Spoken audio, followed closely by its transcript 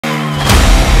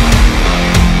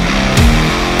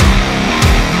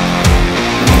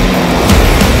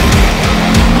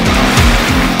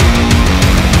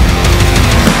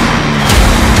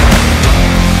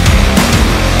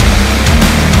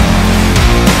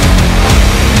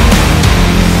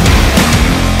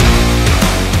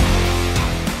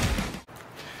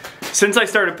Since I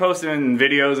started posting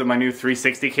videos of my new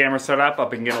 360 camera setup, I've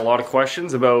been getting a lot of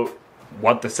questions about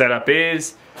what the setup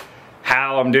is,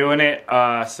 how I'm doing it.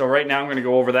 So right now I'm going to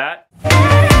go over that.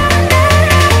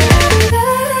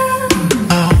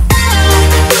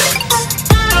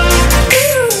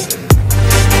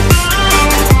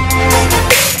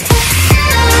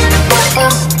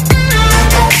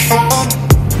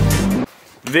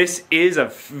 This is a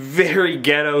very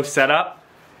ghetto setup.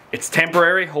 It's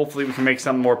temporary. Hopefully we can make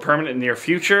something more permanent in the near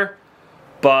future.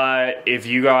 But if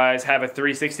you guys have a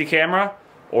 360 camera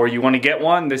or you want to get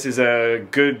one, this is a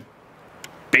good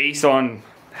base on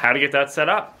how to get that set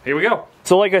up. Here we go.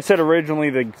 So like I said originally,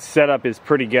 the setup is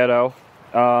pretty ghetto.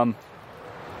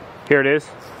 Here it is.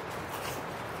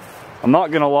 I'm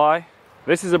not gonna lie.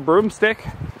 This is a broomstick.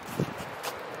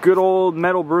 Good old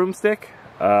metal broomstick.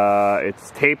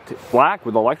 It's taped black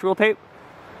with electrical tape,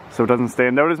 so it doesn't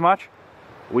stand out as much.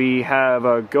 We have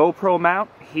a GoPro mount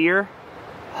here,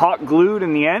 hot glued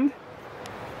in the end,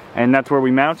 and that's where we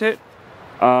mount it.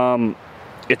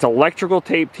 It's electrical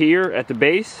taped here at the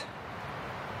base.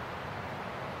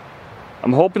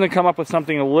 I'm hoping to come up with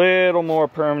something a little more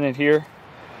permanent here.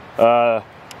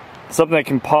 Something that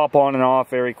can pop on and off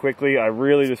very quickly. I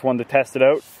really just wanted to test it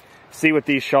out, see what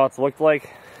these shots looked like.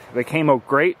 They came out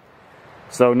great.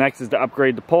 So next is to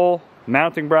upgrade the pole,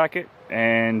 mounting bracket,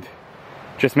 and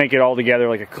just make it all together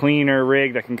like a cleaner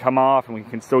rig that can come off and we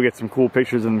can still get some cool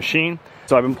pictures of the machine.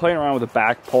 So I've been playing around with a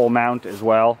back pole mount as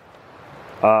well.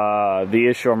 The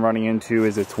issue I'm running into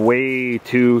is it's way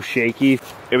too shaky.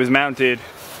 It was mounted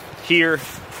here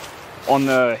on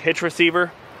the hitch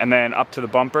receiver and then up to the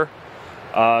bumper.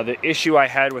 The issue I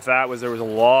had with that was there was a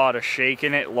lot of shake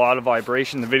in it, a lot of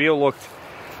vibration. The video looked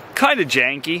kind of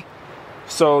janky.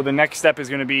 So the next step is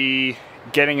going to be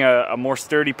getting a more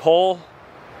sturdy pole.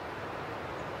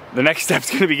 The next step is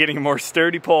going to be getting a more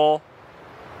sturdy pole,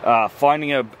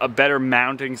 finding a better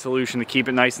mounting solution to keep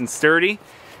it nice and sturdy,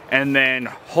 and then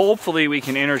hopefully we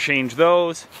can interchange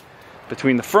those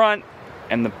between the front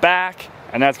and the back,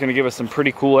 and that's going to give us some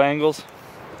pretty cool angles.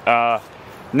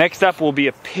 Next up will be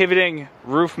a pivoting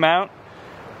roof mount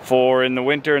for in the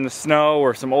winter and the snow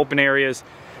or some open areas.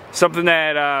 Something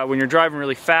that when you're driving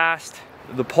really fast,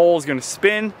 the pole is going to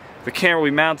spin, the camera will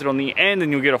be mounted on the end,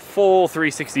 and you'll get a full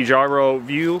 360 gyro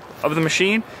view of the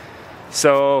machine.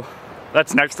 So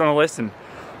that's next on the list, and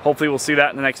hopefully we'll see that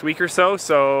in the next week or so.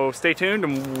 So stay tuned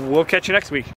and we'll catch you next week.